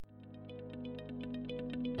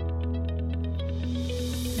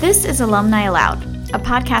This is Alumni Aloud, a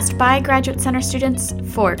podcast by Graduate Center students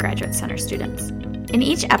for Graduate Center students. In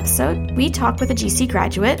each episode, we talk with a GC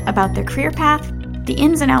graduate about their career path, the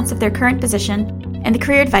ins and outs of their current position, and the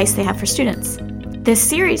career advice they have for students. This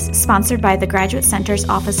series is sponsored by the Graduate Center's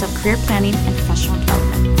Office of Career Planning and Professional Development.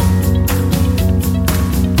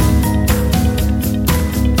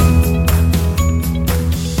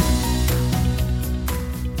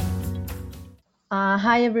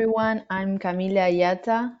 Hi everyone, I'm Camila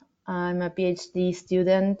Ayata. I'm a PhD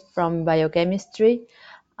student from biochemistry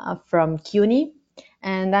from CUNY,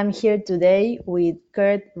 and I'm here today with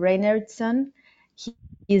Kurt Reinertson.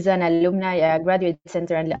 He's an alumni, a Graduate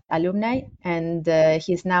Center alumni, and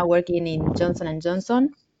he's now working in Johnson &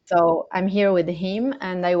 Johnson. So I'm here with him,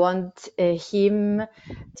 and I want him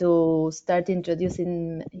to start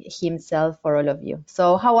introducing himself for all of you.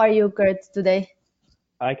 So how are you, Kurt, today?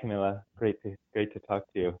 Hi, Camila. Great to talk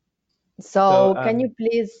to you. So can you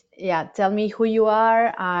please, tell me who you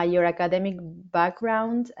are, your academic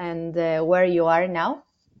background, and where you are now?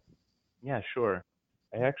 Yeah, sure.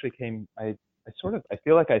 I actually I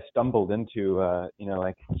feel like I stumbled into,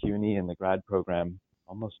 like CUNY and the grad program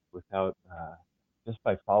almost without, just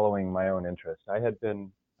by following my own interests. I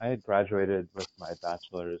had graduated with my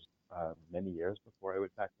bachelor's many years before I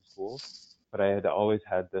went back to school, but I had always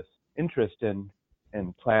had this interest in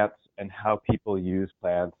plants and how people use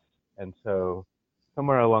plants. And so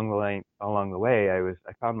somewhere along the way,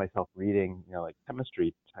 I found myself reading, like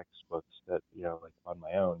chemistry textbooks that, like on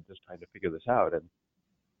my own, just trying to figure this out. And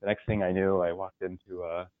the next thing I knew, I walked into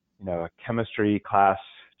a chemistry class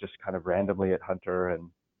just kind of randomly at Hunter, and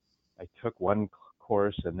I took one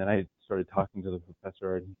course, and then I started talking to the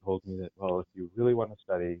professor, and he told me that, well, if you really want to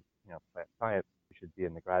study, plant science, you should be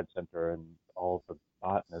in the grad center, and all the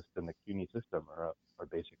botanists in the CUNY system are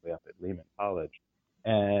basically up at Lehman College.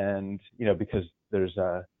 And, because there's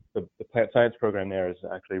the plant science program there is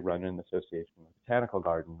actually run in association with Botanical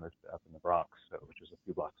Garden, which is up in the Bronx, which is a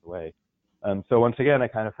few blocks away. So once again, I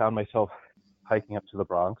kind of found myself hiking up to the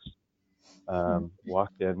Bronx,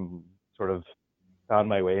 walked in, sort of found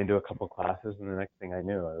my way into a couple classes, and the next thing I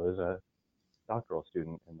knew, I was a doctoral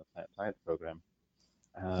student in the plant science program.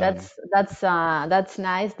 That's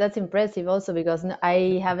nice. That's impressive also because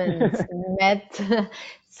I haven't met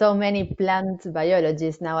so many plant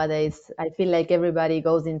biologists nowadays. I feel like everybody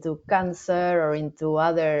goes into cancer or into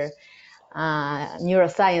other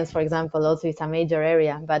neuroscience, for example, also is a major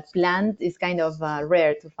area, but plant is kind of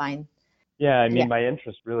rare to find. Yeah, I mean, my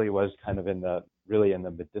interest really was kind of in the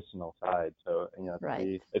medicinal side. So,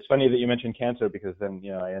 Right. It's funny that you mentioned cancer, because then,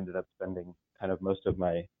 I ended up spending kind of most of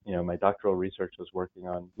my, my doctoral research was working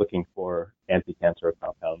on looking for anti-cancer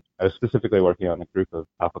compounds. I was specifically working on a group of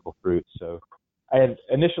tropical fruits. So I had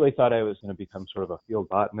initially thought I was going to become sort of a field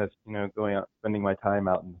botanist, going out, spending my time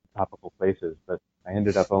out in tropical places, but I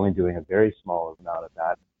ended up only doing a very small amount of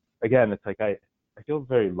that. Again, it's like I feel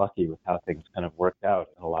very lucky with how things kind of worked out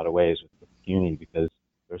in a lot of ways with CUNY, because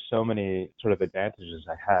there's so many sort of advantages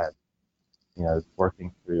I had,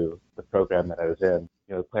 working through the program that I was in.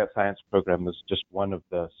 The plant science program was just one of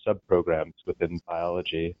the sub-programs within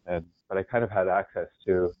biology, but I kind of had access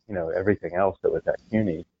to, everything else that was at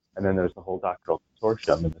CUNY. And then there's the whole doctoral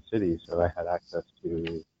consortium in the city, so I had access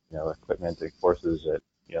to, equipment and courses at,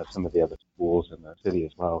 some of the other schools in the city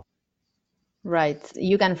as well. Right.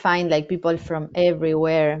 You can find like people from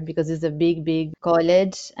everywhere because it's a big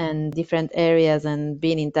college and different areas and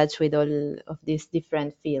being in touch with all of these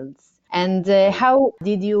different fields. And how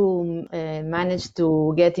did you manage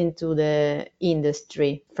to get into the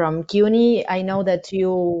industry? From CUNY, I know that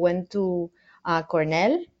you went to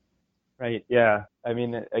Cornell. Right. Yeah. I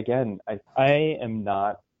mean, again, I am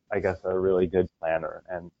not, I guess, a really good planner,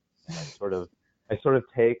 and I sort of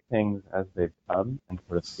take things as they've come and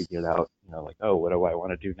sort of figure it out, like, oh, what do I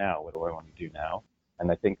want to do now? What do I want to do now?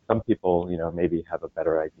 And I think some people, maybe have a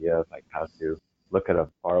better idea of like how to look at a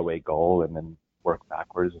faraway goal and then work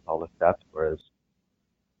backwards with all the steps. Whereas,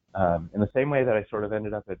 in the same way that I sort of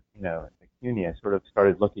ended up at, at CUNY, I sort of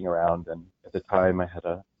started looking around, and at the time I had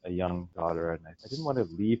a young daughter, and I didn't want to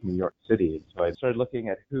leave New York City. So I started looking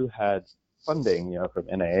at who had funding, from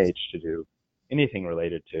NIH to do anything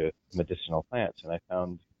related to medicinal plants. And I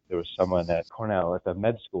found there was someone at Cornell at the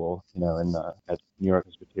med school, at New York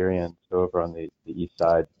Presbyterian, so over on the east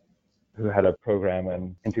side, who had a program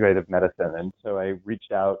in integrative medicine. And so I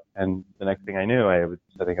reached out, and the next thing I knew, I was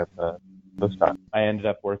setting up a postdoc. I ended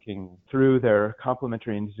up working through their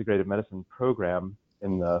complementary integrative medicine program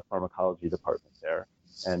in the pharmacology department there.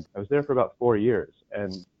 And I was there for about 4 years.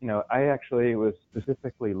 And, I actually was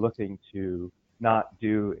specifically looking to not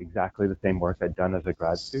do exactly the same work I'd done as a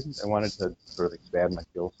grad student. I wanted to sort of expand my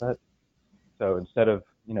skill set. So instead of,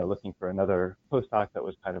 looking for another postdoc that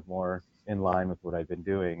was kind of more in line with what I'd been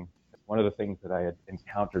doing, one of the things that I had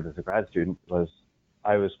encountered as a grad student was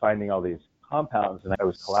I was finding all these compounds, and I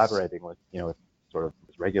was collaborating with sort of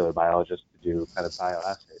regular biologists to do kind of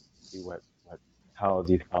bioassays to see how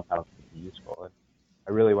these compounds could be useful. And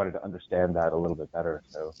I really wanted to understand that a little bit better.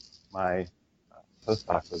 So my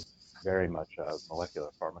postdoc was very much a molecular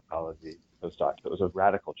pharmacology postdoc. So it was a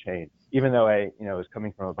radical change. Even though I, was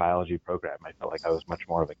coming from a biology program, I felt like I was much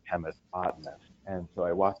more of a chemist, botanist. And so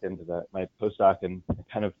I walked into my postdoc and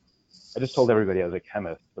I just told everybody I was a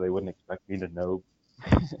chemist, so they wouldn't expect me to know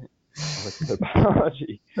molecular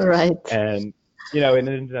biology. Right. And and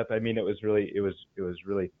it ended up. I mean, it was really,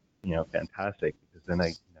 fantastic, because then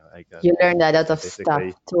I got, You learned a lot of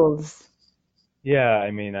basically stuff, tools. Yeah, I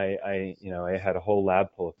mean, I had a whole lab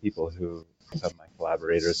full of people who become my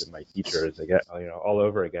collaborators and my teachers again, all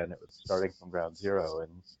over again. It was starting from ground zero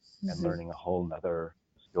and learning a whole nother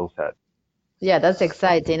skill set. Yeah, that's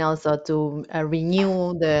exciting also to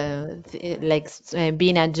renew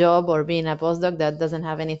being a job or being a postdoc that doesn't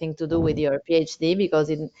have anything to do with your PhD,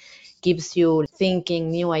 because it keeps you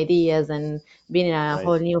thinking new ideas and being in a Right.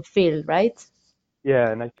 whole new field, right?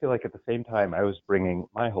 Yeah, and I feel like at the same time I was bringing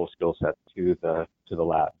my whole skill set to the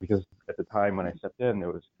lab, because at the time when I stepped in,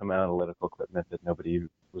 there was some analytical equipment that nobody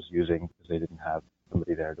was using because they didn't have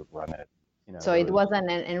somebody there to run it. So it was an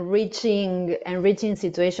enriching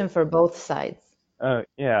situation for both sides.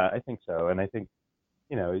 Yeah, I think so. And I think,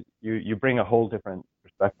 you bring a whole different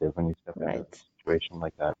perspective when you step into a situation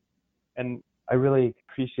like that. And I really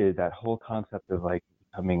appreciated that whole concept of like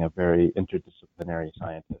becoming a very interdisciplinary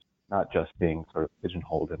scientist, not just being sort of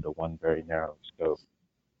pigeonholed into one very narrow scope.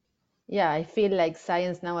 Yeah, I feel like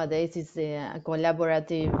science nowadays is a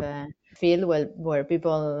collaborative field where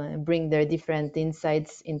people bring their different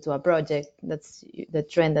insights into a project. That's the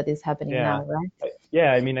trend that is happening now, right?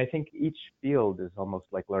 Yeah, I mean, I think each field is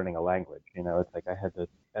almost like learning a language. It's like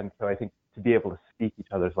and so I think to be able to speak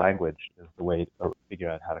each other's language is the way to figure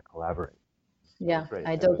out how to collaborate. Yeah,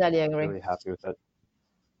 I totally agree. Really happy with that.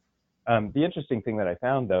 The interesting thing that I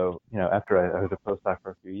found, though, after I was a postdoc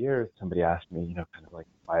for a few years, somebody asked me, kind of like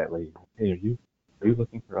quietly, "Hey, are you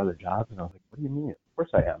looking for other jobs?" And I was like, "What do you mean? Of course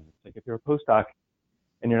I am." It's like, if you're a postdoc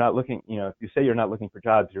and you're not looking, if you say you're not looking for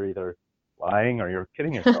jobs, you're either lying or you're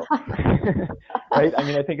kidding yourself, right? I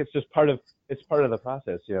mean, I think it's just part of the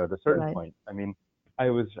process, at a certain point. I mean, I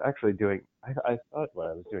was actually I thought what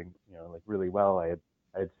I was doing, like really well. I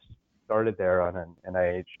had started there on an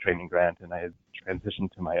NIH training grant, and I had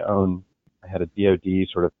transitioned to my own. I had a DoD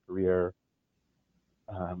sort of career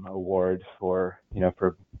award for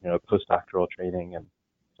postdoctoral training, and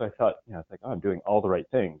so I thought, it's like, oh, I'm doing all the right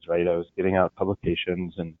things, right? I was getting out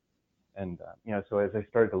publications, and so as I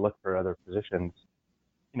started to look for other positions,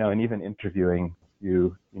 and even interviewing a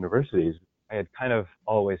few universities, I had kind of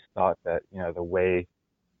always thought that, the way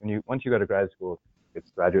once you go to grad school, it's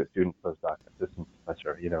graduate student, postdoc, assistant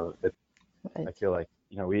professor, I feel like,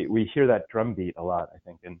 we hear that drumbeat a lot, I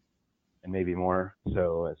think, and maybe more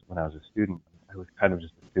so as when I was a student. I was kind of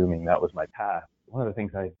just assuming that was my path. One of the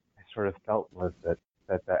things I sort of felt was that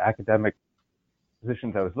the academic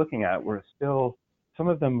positions I was looking at were still, some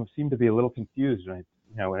of them seemed to be a little confused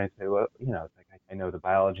when I say, well, it's like I know the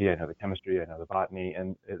biology, I know the chemistry, I know the botany,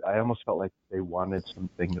 and I almost felt like they wanted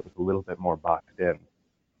something that was a little bit more boxed in.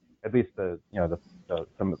 At least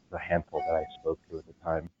some of the handful that I spoke to at the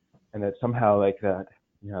time, and that somehow like that,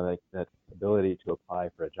 like that ability to apply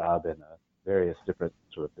for a job in various different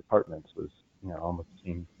sort of departments was, almost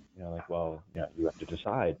seemed, like, well, you have to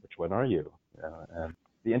decide which one are you. And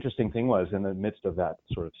the interesting thing was, in the midst of that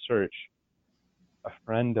sort of search, a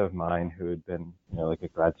friend of mine who had been, like a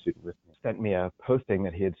grad student with me, sent me a posting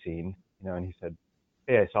that he had seen, and he said,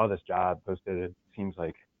 "Hey, I saw this job posted. It seems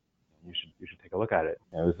like you should take a look at it."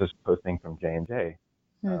 It was this posting from J&J.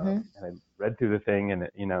 And I read through the thing, and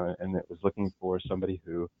and it was looking for somebody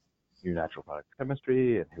who knew natural products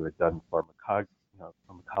chemistry and who had done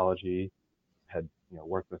pharmacology, had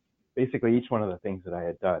worked with basically each one of the things that I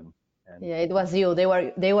had done. And yeah, it was you.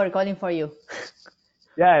 They were calling for you.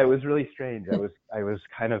 Yeah, it was really strange. I was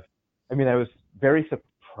kind of, I mean, I was very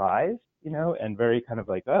surprised, and very kind of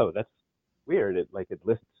like, oh, that's weird. It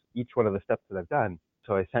lists each one of the steps that I've done.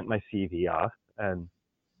 So I sent my CV off, and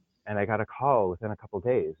I got a call within a couple of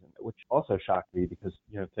days, which also shocked me, because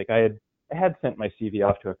it's like I had sent my CV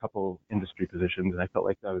off to a couple industry positions, and I felt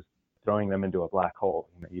like I was throwing them into a black hole.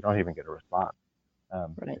 You don't even get a response.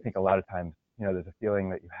 I think a lot of times, there's a feeling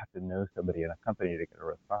that you have to know somebody in a company to get a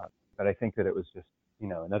response. But I think that it was just,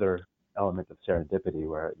 another element of serendipity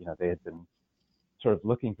where, they had been sort of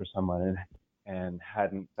looking for someone and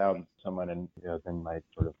hadn't found someone, and then my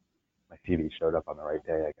CV showed up on the right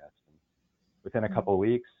day, I guess. And within a couple of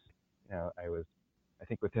weeks, I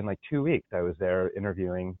think within like 2 weeks, I was there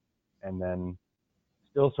interviewing, and then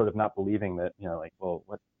still sort of not believing that, well,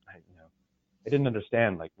 I didn't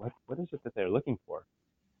understand, like, what is it that they're looking for?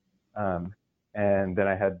 And then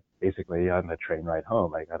I had basically on the train ride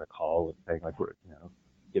home, I got a call saying like, we're,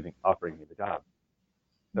 offering me the job.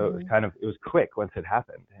 So it was quick once it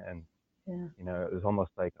happened. And, it was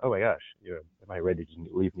almost like, oh my gosh, am I ready to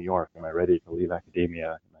leave New York? Am I ready to leave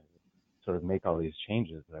academia? Am I sort of make all these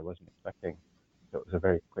changes that I wasn't expecting? So it was a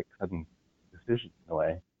very quick, sudden decision in a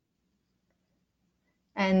way.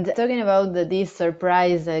 And talking about this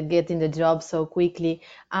surprise getting the job so quickly,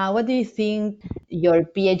 what do you think your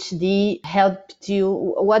PhD helped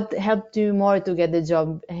you? What helped you more to get the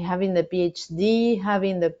job? Having the PhD,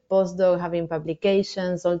 having the postdoc, having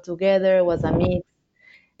publications all together was a mix.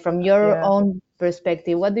 From your Yeah. own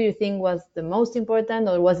perspective, what do you think was the most important,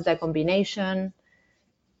 or was it a combination?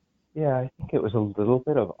 Yeah, I think it was a little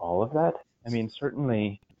bit of all of that. I mean,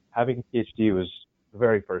 certainly having a PhD was the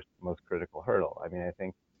very first, most critical hurdle. I mean, I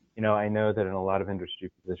think, I know that in a lot of industry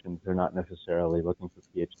positions, they're not necessarily looking for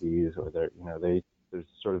PhDs, or there's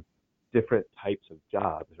sort of different types of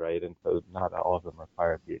jobs, right? And so not all of them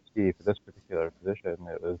require a PhD. For this particular position,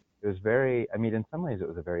 it was very, I mean, in some ways it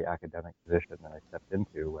was a very academic position that I stepped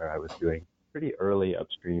into, where I was doing pretty early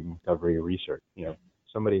upstream discovery research.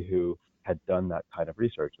 Somebody who had done that kind of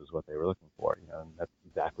research was what they were looking for, and that's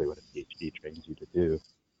exactly what a PhD trains you to do.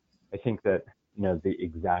 I think that, the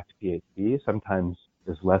exact PhD sometimes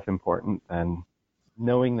is less important than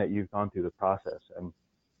knowing that you've gone through the process. And,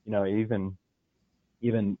 even,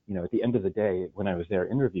 at the end of the day, when I was there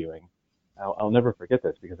interviewing, I'll never forget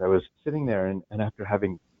this, because I was sitting there and after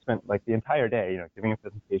having spent like the entire day, giving a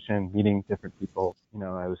presentation, meeting different people,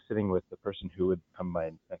 I was sitting with the person who would become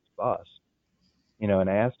my next boss. And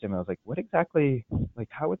I asked him, I was like, what exactly, like,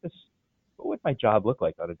 what would my job look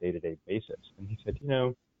like on a day-to-day basis? And he said,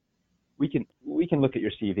 we can look at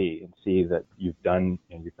your CV and see that you've done,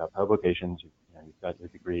 you've got publications, you've got your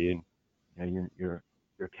degree, and,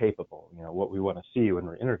 you're capable. What we want to see when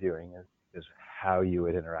we're interviewing is how you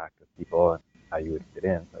would interact with people and how you would fit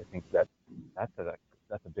in. So I think that's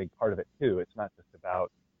a big part of it too. It's not just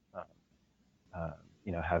about,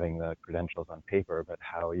 having the credentials on paper, but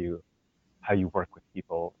how you work with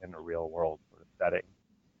people in a real world sort of setting.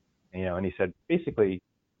 And he said, basically,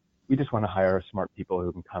 we just want to hire smart people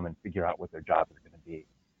who can come and figure out what their job is going to be.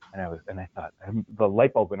 And I thought, the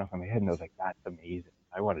light bulb went off in my head, and I was like, that's amazing.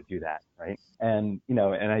 I want to do that, right? And,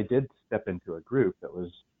 and I did step into a group there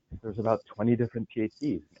was about 20 different PhDs,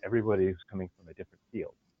 and everybody was coming from a different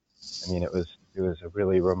field. I mean, it was a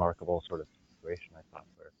really remarkable sort of situation, I thought,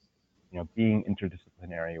 where, being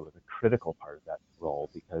interdisciplinary was a critical part of that role,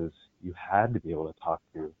 because you had to be able to talk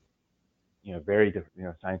to, very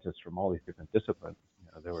different, scientists from all these different disciplines.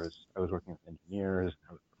 I was working with engineers,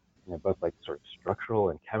 both like sort of structural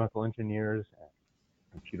and chemical engineers, and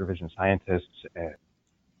computer vision scientists,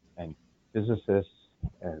 and physicists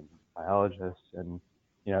and biologists, and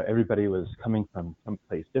everybody was coming from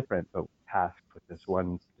someplace different, but tasked with this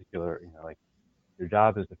one particular, like, your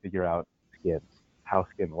job is to figure out how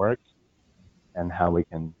skin works, and how we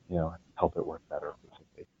can, help it work better.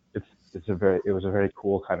 Basically, it was a very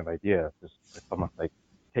cool kind of idea. It's almost like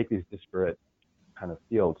take these disparate kind of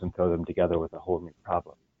fields and throw them together with a whole new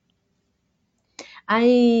problem.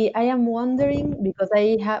 I am wondering, because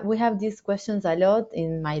we have these questions a lot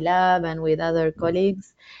in my lab and with other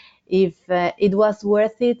colleagues, if it was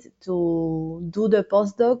worth it to do the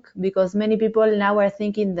postdoc, because many people now are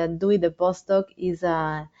thinking that doing the postdoc is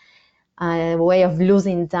a way of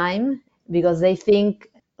losing time, because they think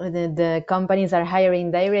the companies are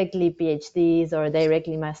hiring directly PhDs or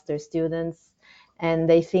directly master students, and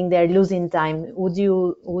they think they're losing time. Would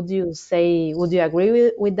you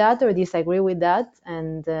agree with that or disagree with that?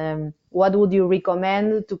 And what would you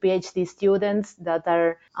recommend to PhD students that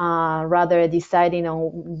are rather deciding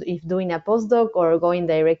on if doing a postdoc or going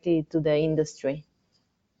directly to the industry?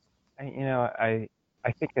 I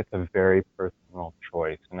think it's a very personal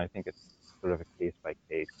choice, and I think it's sort of a case by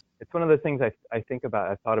case. It's one of the things I think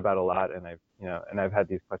about, I've thought about a lot, and I've had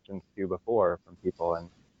these questions too before from people, and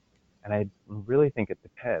I really think it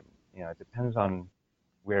depends. It depends on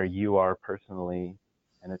where you are personally,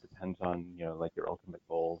 and it depends on, like, your ultimate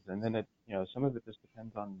goals. And then some of it just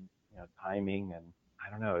depends on, timing, and I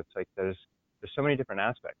don't know, it's like there's so many different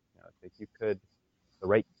aspects. It's like the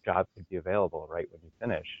right job could be available right when you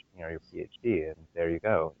finish, your PhD, and there you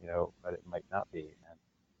go, but it might not be.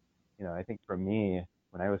 And, I think for me,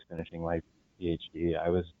 when I was finishing my PhD, I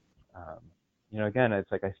was, again,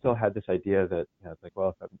 it's like I still had this idea that, it's like,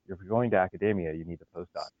 well, if you're going to academia, you need a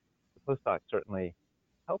postdoc. The postdoc certainly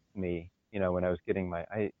helped me, when I was getting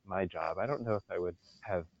my job. I don't know if I would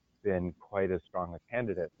have been quite as strong a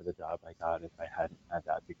candidate for the job I got if I hadn't had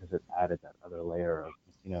that, because it added that other layer of,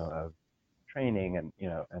 of training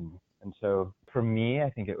and so for me, I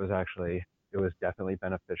think it was definitely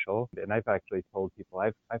beneficial. And I've actually told people,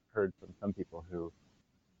 I've heard from some people who,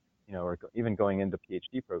 are even going into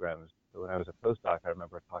PhD programs. So when I was a postdoc, I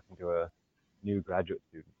remember talking to a new graduate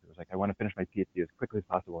student who was like, I want to finish my PhD as quickly as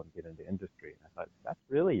possible and get into industry. And I thought, that's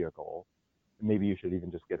really your goal. Maybe you should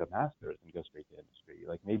even just get a master's and go straight to industry.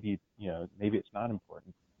 Like maybe it's not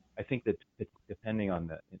important. I think that depending on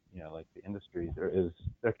the, like the industries,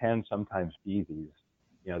 there can sometimes be these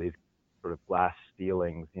sort of glass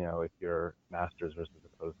ceilings, if you're master's versus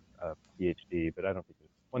a PhD. But I don't think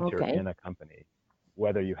once you're Okay. in a company,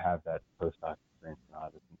 whether you have that postdoc experience or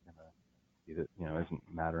not, isn't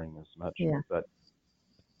mattering as much. Yeah. But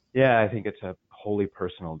yeah, I think it's a wholly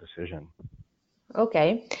personal decision.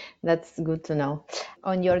 Okay, that's good to know.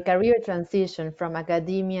 On your career transition from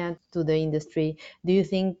academia to the industry, do you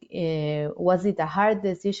think was it a hard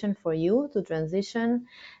decision for you to transition?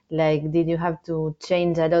 Like, did you have to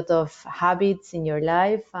change a lot of habits in your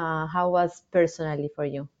life? How was personally for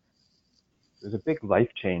you? It was a big life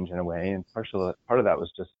change in a way, and part of that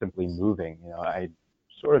was just simply moving. I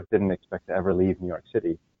sort of didn't expect to ever leave New York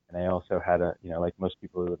City, and I also had like most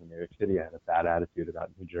people who live in New York City, I had a bad attitude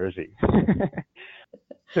about New Jersey.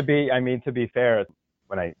 To be fair,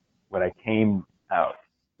 when I came out,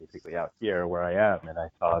 basically out here where I am, and I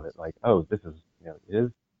saw that, like, oh, this is,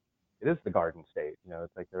 it is the Garden State.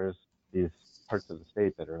 It's like there's these parts of the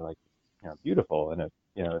state that are like, beautiful, and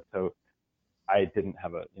so I didn't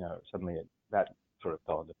have suddenly that sort of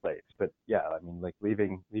fell into place. But yeah, I mean, like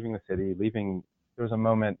leaving the city, there was a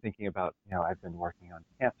moment thinking about, I've been working on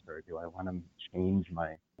cancer. Do I want to change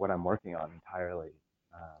what I'm working on entirely?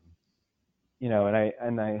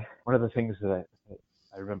 One of the things that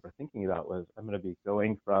I remember thinking about was, I'm going to be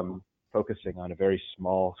going from focusing on a very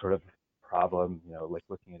small sort of problem, like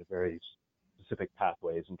looking at a very specific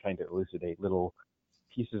pathways and trying to elucidate little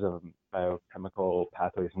pieces of biochemical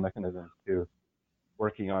pathways and mechanisms, to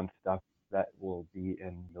working on stuff that will be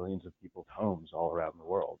in millions of people's homes all around the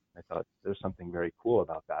world. I thought there's something very cool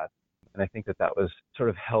about that. And I think that was sort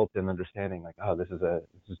of helped in understanding, like, oh, this is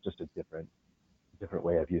just a different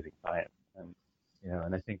way of using science.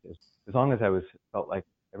 And I think as long as felt like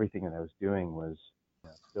everything that I was doing was,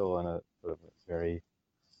 still on a sort of a very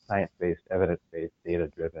science-based, evidence-based,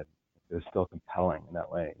 data-driven, it was still compelling in that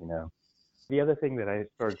way. The other thing that I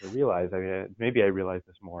started to realize, I mean, maybe I realized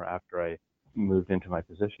this more after I moved into my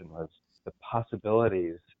position, was the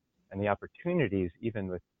possibilities and the opportunities,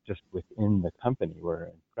 even just within the company,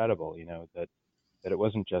 were incredible. That it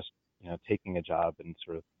wasn't just, taking a job and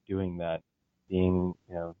sort of doing that, being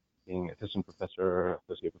assistant professor,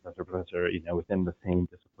 associate professor, within the same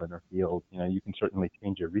discipline or field. You can certainly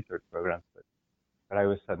change your research programs, but I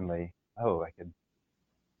was suddenly, oh,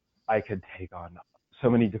 I could take on so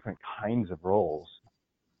many different kinds of roles.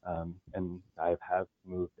 And I have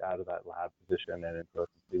moved out of that lab position and into a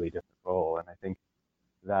completely different role. And I think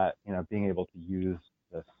that, being able to use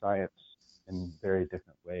the science in very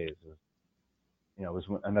different ways was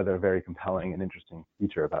another very compelling and interesting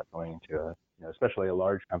feature about going into especially a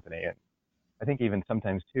large company. And I think even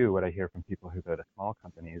sometimes too, what I hear from people who go to small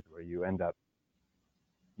companies, where you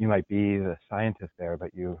might be the scientist there,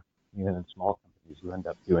 but even in small companies, you end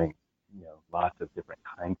up doing, lots of different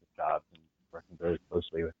kinds of jobs and working very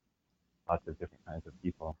closely with lots of different kinds of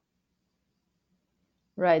people.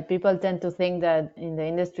 Right. People tend to think that in the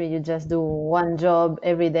industry you just do one job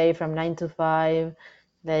every day from 9 to 5,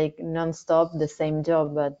 like nonstop, the same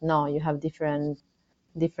job. But no, you have different,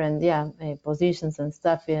 positions and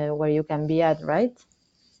stuff where you can be at, right?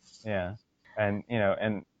 Yeah. And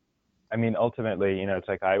I mean, ultimately, it's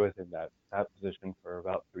like I was in that position for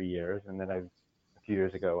about 3 years, and then a few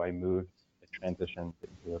years ago, I transitioned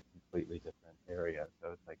into a completely different area. So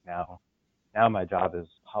it's like now my job is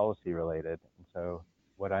policy related. And so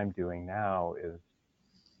what I'm doing now is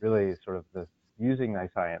really sort of using my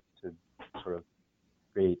science to sort of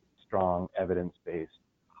create strong evidence-based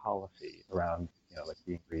policy around, like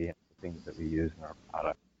the ingredients, the things that we use in our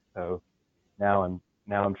products. So now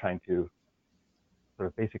I'm trying to sort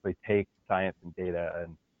of basically take science and data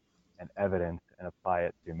and evidence and apply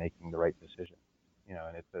it to making the right decision.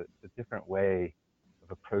 And it's a different way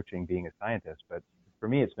of approaching being a scientist, but for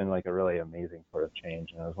me, it's been like a really amazing sort of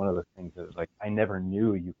change. And it was one of those things that was like, I never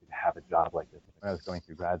knew you could have a job like this when I was going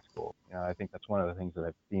through grad school. I think that's one of the things that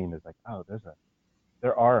I've seen is like, oh,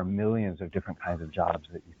 there are millions of different kinds of jobs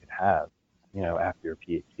that you could have, after your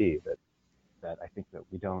PhD that I think that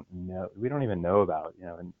we don't even know about,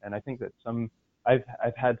 and I think that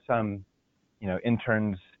I've had some,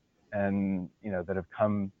 interns and, that have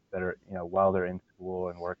come that are, while they're in school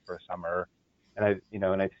and work for a summer. And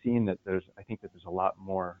I've seen that I think that there's a lot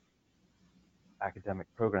more academic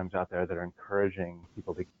programs out there that are encouraging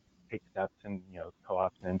people to take steps in,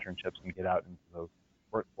 co-ops and internships and get out into the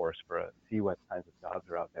workforce see what kinds of jobs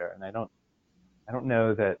are out there. And I don't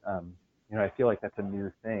know that, I feel like that's a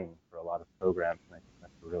new thing for a lot of programs, and I think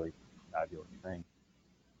that's a really fabulous thing.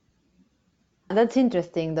 That's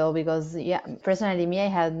interesting though, because yeah, personally me, I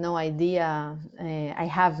had no idea. I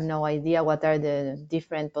have no idea what are the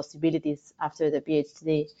different possibilities after the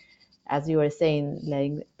PhD. As you were saying,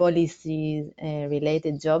 like policy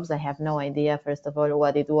related jobs, I have no idea, first of all,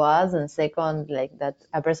 what it was, and second, like that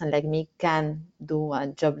a person like me can do a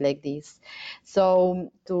job like this.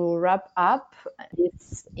 So to wrap up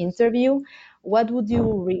this interview, what would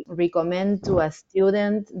you recommend to a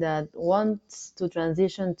student that wants to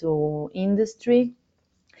transition to industry?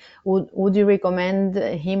 Would you recommend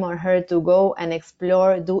him or her to go and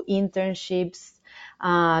explore, do internships,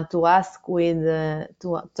 to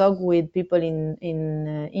talk with people in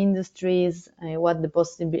industries, what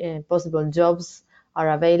the possible jobs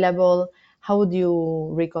are available? How would you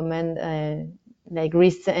recommend like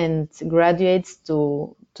recent graduates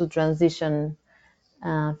to transition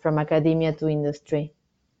from academia to industry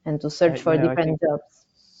and to search for I different think, jobs?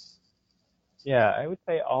 yeah, I would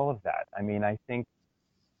say all of that. I mean, I think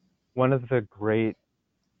one of the great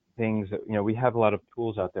things that, we have a lot of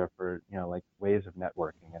tools out there for, like ways of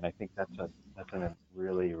networking. And I think that's a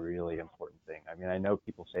really, really important thing. I mean, I know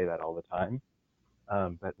people say that all the time.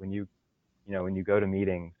 But when you go to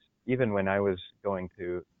meetings, even when I was going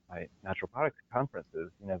to my natural products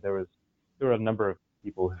conferences, there were a number of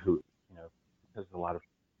people who, because a lot of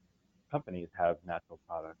companies have natural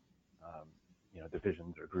product,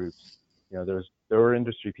 divisions or groups, there were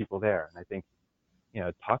industry people there. And I think,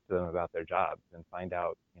 talk to them about their jobs and find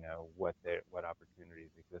out, what opportunities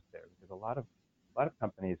exist there. Because a lot of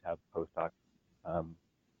companies have postdoc um,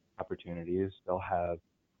 opportunities. They'll have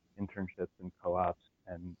internships and co-ops,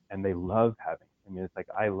 and they love having. I mean, it's like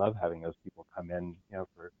I love having those people come in,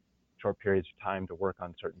 for short periods of time to work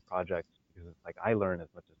on certain projects, because it's like I learn as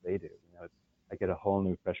much as they do. I get a whole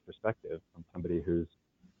new fresh perspective from somebody who's,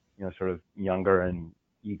 sort of younger and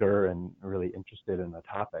eager and really interested in the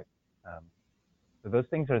topic. Um, so those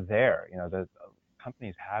things are there. The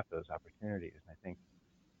companies have those opportunities, and I think,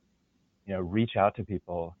 reach out to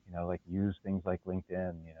people. Like use things like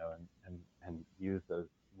LinkedIn, and use those,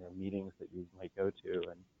 meetings that you might go to,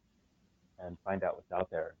 and find out what's out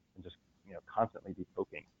there, and just, constantly be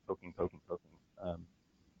poking.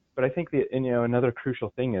 But I think another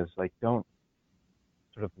crucial thing is like don't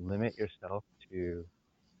sort of limit yourself to,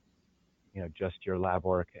 just your lab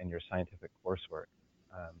work and your scientific coursework.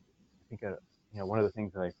 I think one of the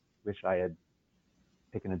things that I wish I had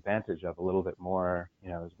taken advantage of a little bit more,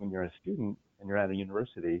 is when you're a student and you're at a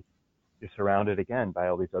university, you're surrounded again by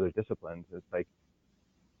all these other disciplines. It's like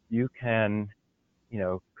you can, you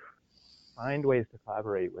know, find ways to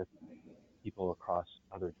collaborate with people across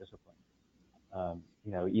other disciplines.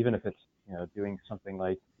 Even if it's, doing something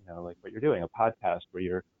like, like what you're doing, a podcast where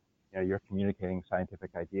you're communicating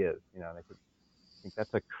scientific ideas, and I think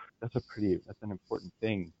that's an important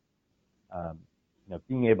thing. Um,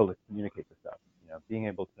 being able to communicate the stuff, being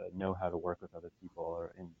able to know how to work with other people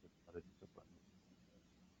or in other disciplines,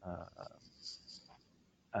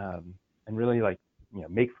 and really like,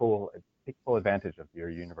 take full advantage of your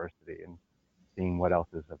university and seeing what else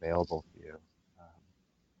is available to you.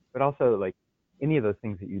 But also like any of those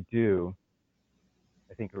things that you do,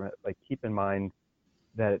 I think like keep in mind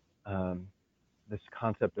that this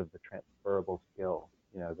concept of the transferable skill,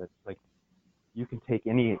 that like you can take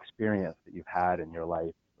any experience that you've had in your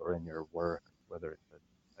life or in your work, whether it's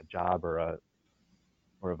a job or a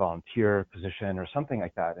volunteer position or something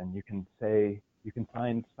like that, and you can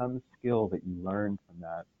find some skill that you learned from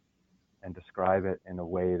that and describe it in a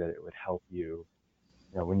way that it would help you.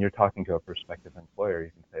 When you're talking to a prospective employer,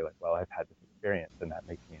 you can say like, well, I've had this experience and that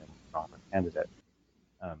makes me a stronger candidate.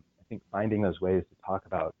 I think finding those ways to talk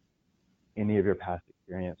about any of your past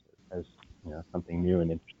experiences as, something new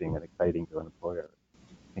and interesting and exciting to an employer,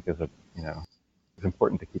 I think is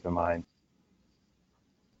important to keep in mind.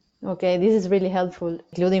 Okay, this is really helpful,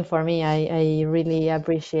 including for me. I really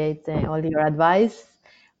appreciate all your advice.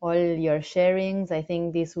 all your sharings. I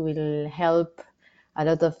think this will help a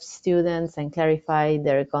lot of students and clarify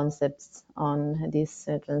their concepts on this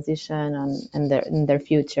transition and in their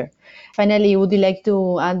future. Finally, would you like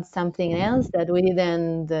to add something else that we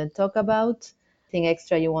didn't talk about? Anything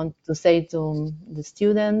extra you want to say to the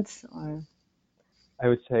students? Or I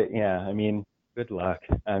would say, yeah, I mean, good luck.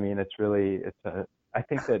 I mean, I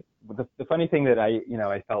think that the funny thing that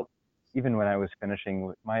I felt even when I was finishing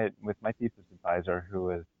with my thesis advisor,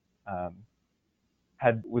 who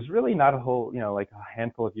was really not a whole, like a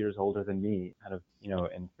handful of years older than me, kind of,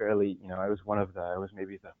 and fairly, I was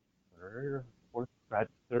maybe the third or fourth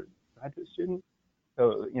graduate student.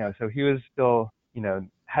 So, so he was still,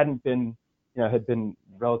 had been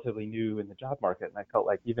relatively new in the job market. And I felt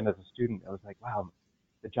like even as a student, I was like, wow,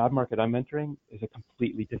 the job market I'm entering is a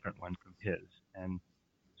completely different one from his. And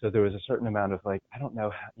so there was a certain amount of like, I don't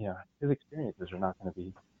know, his experiences are not going to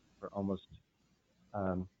be for almost,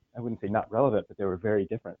 I wouldn't say not relevant, but they were very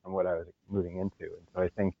different from what I was moving into. And so I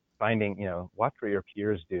think finding, watch what your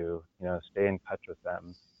peers do, stay in touch with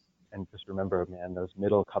them, and just remember, man, those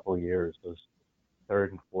middle couple years, those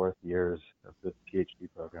third and fourth years of the PhD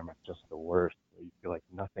program are just the worst. You feel like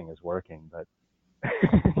nothing is working, but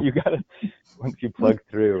you gotta, once you plug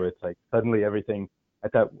through, it's like suddenly everything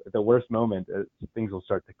at the worst moment, things will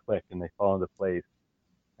start to click and they fall into place,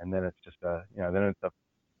 and then it's just then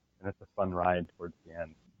it's a fun ride towards the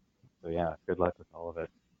end. So yeah, good luck with all of it.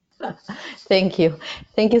 Thank you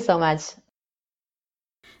so much.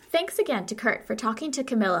 Thanks again to Kurt for talking to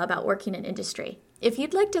Camilla about working in industry. If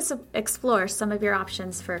you'd like to explore some of your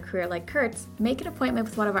options for a career like Kurt's, make an appointment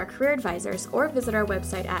with one of our career advisors or visit our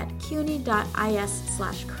website at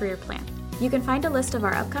cuny.is/careerplan. You can find a list of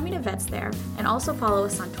our upcoming events there and also follow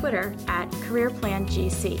us on Twitter at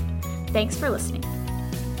CareerPlanGC. Thanks for listening.